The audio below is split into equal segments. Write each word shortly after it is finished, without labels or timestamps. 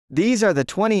These are the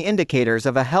 20 indicators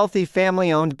of a healthy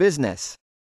family-owned business.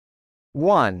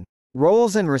 1.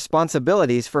 Roles and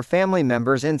responsibilities for family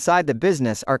members inside the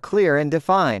business are clear and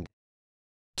defined.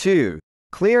 2.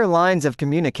 Clear lines of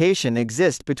communication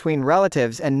exist between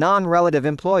relatives and non-relative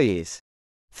employees.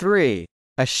 3.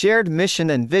 A shared mission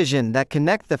and vision that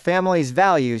connect the family's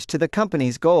values to the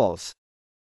company's goals.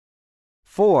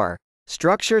 4.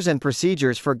 Structures and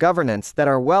procedures for governance that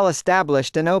are well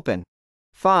established and open.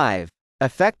 5.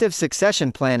 Effective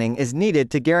succession planning is needed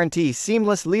to guarantee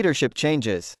seamless leadership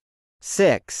changes.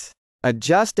 6. A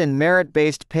just and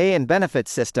merit-based pay and benefits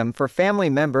system for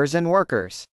family members and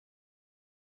workers.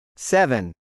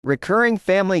 7. Recurring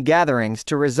family gatherings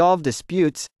to resolve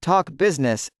disputes, talk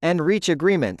business, and reach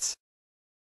agreements.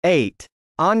 8.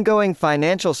 Ongoing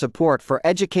financial support for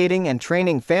educating and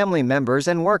training family members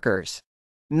and workers.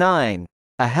 9.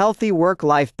 A healthy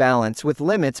work-life balance with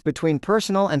limits between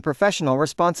personal and professional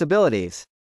responsibilities.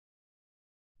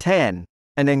 10.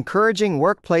 An encouraging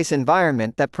workplace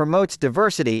environment that promotes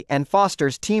diversity and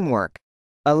fosters teamwork.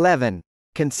 11.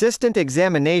 Consistent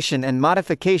examination and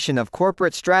modification of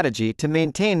corporate strategy to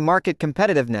maintain market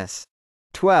competitiveness.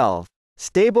 12.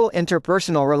 Stable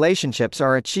interpersonal relationships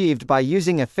are achieved by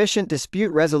using efficient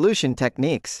dispute resolution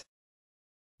techniques.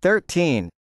 13.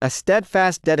 A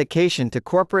steadfast dedication to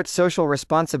corporate social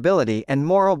responsibility and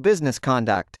moral business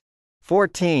conduct.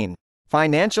 14.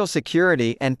 Financial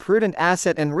security and prudent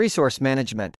asset and resource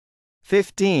management.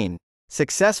 15.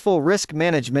 Successful risk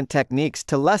management techniques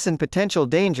to lessen potential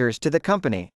dangers to the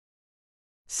company.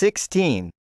 16.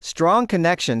 Strong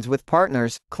connections with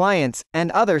partners, clients,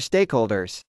 and other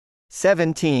stakeholders.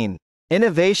 17.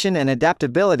 Innovation and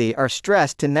adaptability are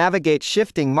stressed to navigate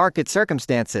shifting market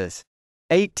circumstances.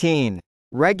 18.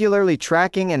 Regularly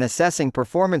tracking and assessing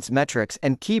performance metrics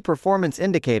and key performance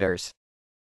indicators.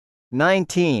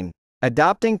 19.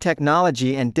 Adopting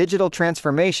technology and digital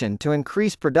transformation to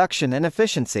increase production and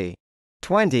efficiency.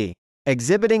 20.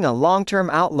 Exhibiting a long-term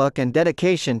outlook and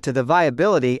dedication to the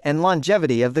viability and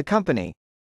longevity of the company.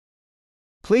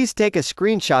 Please take a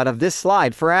screenshot of this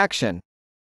slide for action.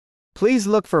 Please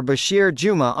look for Basheer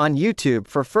Juma on YouTube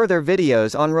for further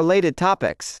videos on related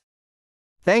topics.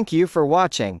 Thank you for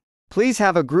watching. Please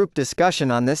have a group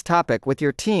discussion on this topic with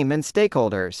your team and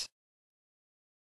stakeholders.